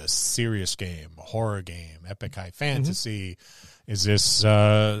this a serious game, a horror game, epic high fantasy? Mm-hmm. Is this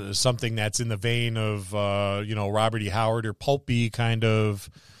something that's in the vein of, Robert E. Howard or pulpy kind of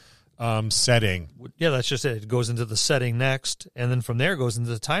setting? Yeah, that's just it. It goes into the setting next, and then from there goes into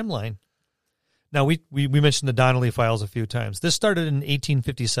the timeline. Now, we mentioned the Donnelly Files a few times. This started in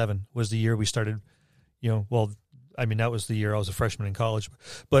 1857 was the year we started, that was the year I was a freshman in college.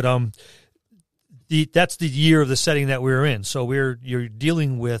 But that's the year of the setting that we were in. So you're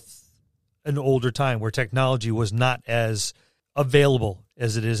dealing with an older time where technology was not as available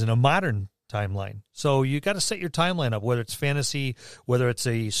as it is in a modern timeline. So you got to set your timeline up, whether it's fantasy, whether it's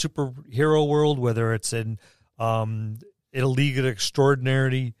a superhero world, whether it's in a league of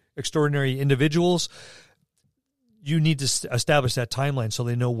extraordinary individuals. you need to establish that timeline so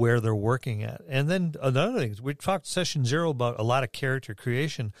they know where they're working at. And then another thing, we talked session 0 about a lot of character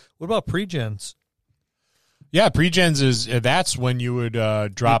creation. What about pre-gens? Yeah, pre-gens that's when you would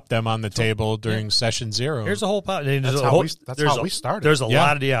drop them on the table during session 0. Here's a whole pot. That's how we started. There's a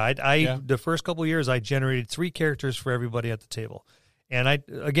lot of the first couple of years I generated 3 characters for everybody at the table.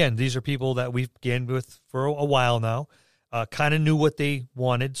 And these are people that we've gamed with for a while now. Kind of knew what they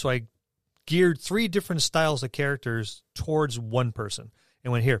wanted, so I geared 3 different styles of characters towards one person.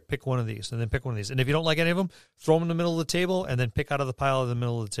 And went, here, pick one of these, and then pick one of these. And if you don't like any of them, throw them in the middle of the table, and then pick out of the pile in the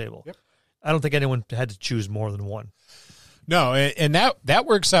middle of the table. Yep. I don't think anyone had to choose more than one. No, and that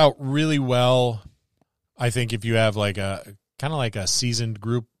works out really well. I think if you have like a kind of like a seasoned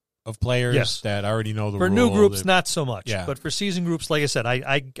group of players that already know the rules. For new groups, not so much. Yeah. But for seasoned groups, like I said,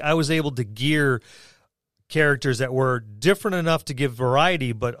 I was able to gear characters that were different enough to give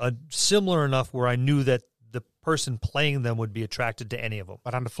variety, but similar enough where I knew that the person playing them would be attracted to any of them.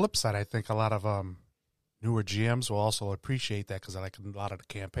 But on the flip side, I think a lot of newer GMs will also appreciate that because I like a lot of the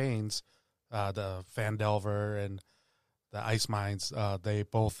campaigns. The Phandelver and the Ice Mines, they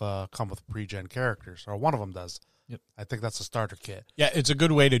both come with pre-gen characters, or one of them does. Yep. I think that's a starter kit. Yeah, it's a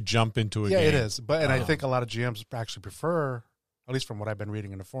good way to jump into a game. Yeah, it is. But I think a lot of GMs actually prefer, at least from what I've been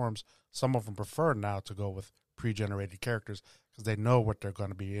reading in the forums, some of them prefer now to go with pre-generated characters because they know what they're going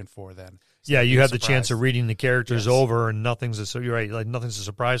to be in for then. So you have the chance of reading the characters over, and so you're right, like nothing's a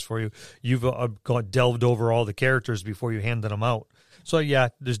surprise for you. You've delved over all the characters before you handed them out. So, yeah,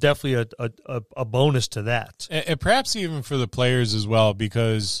 there's definitely a bonus to that. And perhaps even for the players as well,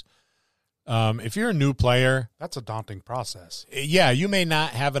 because if you're a new player... That's a daunting process. Yeah, you may not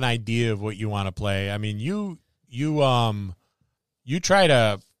have an idea of what you want to play. I mean, you try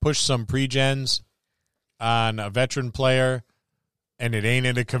to push some pre-gens on a veteran player, and it ain't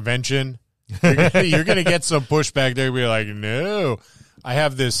at a convention, you're going to get some pushback there. Be like, no, I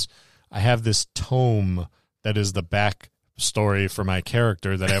have this tome that is the back story for my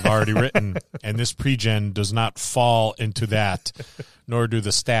character that I've already written, and this pre-gen does not fall into that, nor do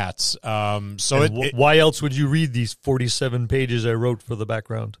the stats. Why else would you read these 47 pages I wrote for the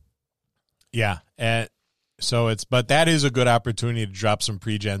background? Yeah, but that is a good opportunity to drop some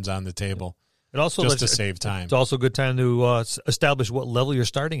pre-gens on the table. It also just to save time. It's also a good time to establish what level you're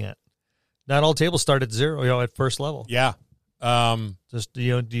starting at. Not all tables start at 0, at first level. Yeah. You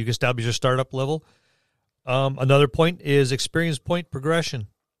can establish your startup level. Another point is experience point progression.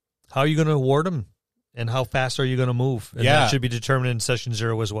 How are you going to award them, and how fast are you going to move? And that should be determined in session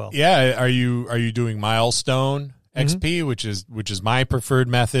 0 as well. Yeah, are you doing milestone XP, which is my preferred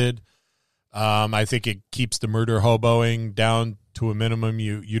method? I think it keeps the murder hoboing down to a minimum.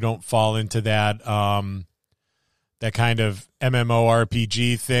 You don't fall into that that kind of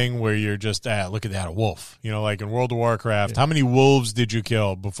MMORPG thing where you're just, look at that, a wolf. Like in World of Warcraft, how many wolves did you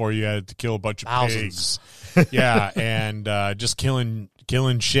kill before you had to kill a bunch of thousands. pigs? Yeah, and just killing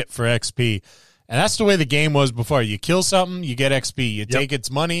shit for XP. And that's the way the game was before. You kill something, you get XP. You take its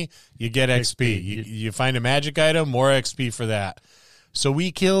money, you get XP. You find a magic item, more XP for that. So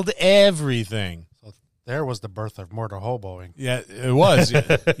we killed everything. There was the birth of murder hoboing. Yeah, it was.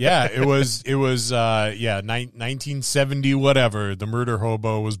 Yeah, it was. 1970 whatever. The murder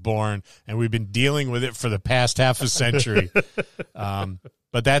hobo was born, and we've been dealing with it for the past half a century.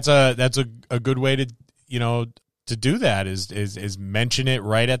 But that's a good way to do that is mention it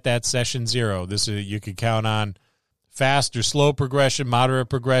right at that session 0. This is, you could count on fast or slow progression, moderate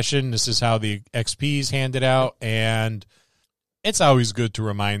progression. This is how the XP is handed out, and it's always good to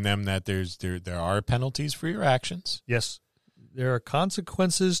remind them that there are penalties for your actions. Yes. There are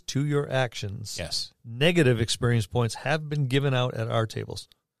consequences to your actions. Yes. Negative experience points have been given out at our tables.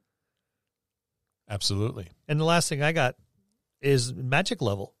 Absolutely. And the last thing I got is magic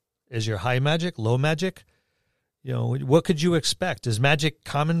level. Is your high magic, low magic? What could you expect? Is magic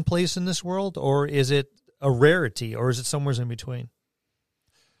commonplace in this world, or is it a rarity, or is it somewhere in between?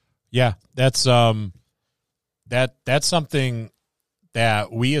 Yeah, that's that's something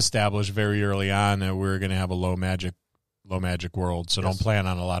that we established very early on, that we're going to have a low magic world. So don't plan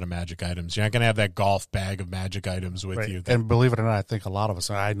on a lot of magic items. You're not going to have that golf bag of magic items with you. And believe it or not, I think a lot of us,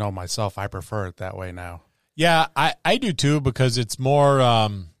 I know myself, I prefer it that way now. Yeah, I do too, because it's more,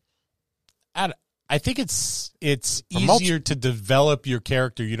 I think it's easier to develop your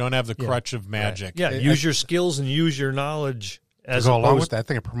character. You don't have the crutch of magic. Right. Yeah, use your skills and use your knowledge. As to go along with that, I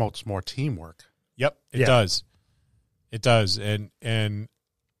think it promotes more teamwork. Yep, it does. It does. And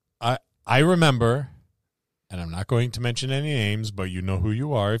I remember, and I'm not going to mention any names, but you know who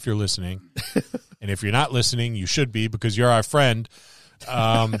you are if you're listening. And if you're not listening, you should be, because you're our friend.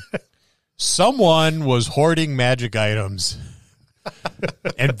 someone was hoarding magic items,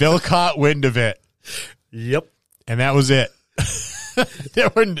 and Bill caught wind of it, Yep. and that was it. There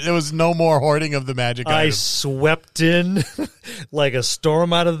was no more hoarding of the magic I items. swept in like a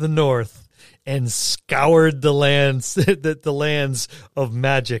storm out of the north and scoured the lands, the lands of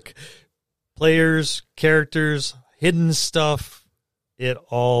magic. Players, characters, hidden stuff, it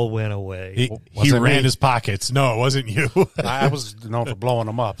all went away. He Wasn't ran me. his pockets. No, it wasn't you. I was known for blowing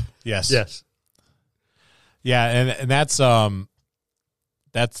them up. Yes. Yes. Yeah, and that's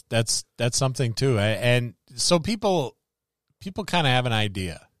something too. And so people kind of have an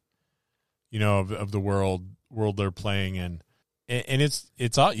idea, of the world they're playing in, and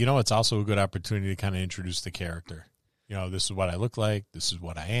it's also a good opportunity to kind of introduce the character. This is what I look like. This is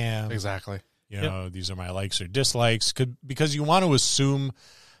what I am. Exactly. These are my likes or dislikes, because you want to assume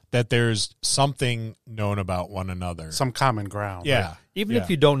that there's something known about one another. Some common ground. Yeah. Right? Even if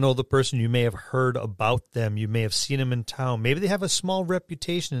you don't know the person, you may have heard about them. You may have seen them in town. Maybe they have a small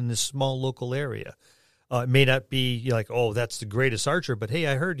reputation in this small local area. It may not be like, oh, that's the greatest archer, but hey,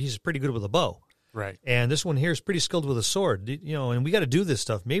 I heard he's pretty good with a bow. Right. And this one here is pretty skilled with a sword. And we got to do this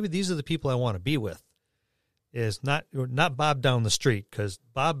stuff. Maybe these are the people I want to be with. Is not Bob down the street, because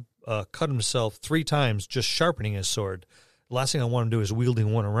Bob cut himself 3 times just sharpening his sword. The last thing I want to do is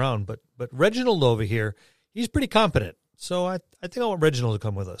wielding one around. But Reginald over here, he's pretty competent. So I think I want Reginald to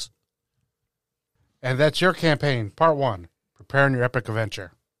come with us. And that's your campaign, part 1, preparing your epic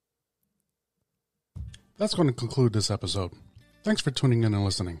adventure. That's going to conclude this episode. Thanks for tuning in and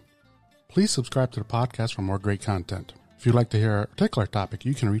listening. Please subscribe to the podcast for more great content. If you'd like to hear a particular topic,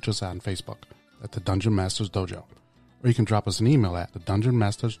 you can reach us out on Facebook at the Dungeon Masters Dojo, or you can drop us an email at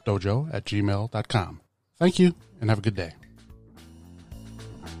thedungeonmastersdojo@gmail.com. Thank you, and have a good day.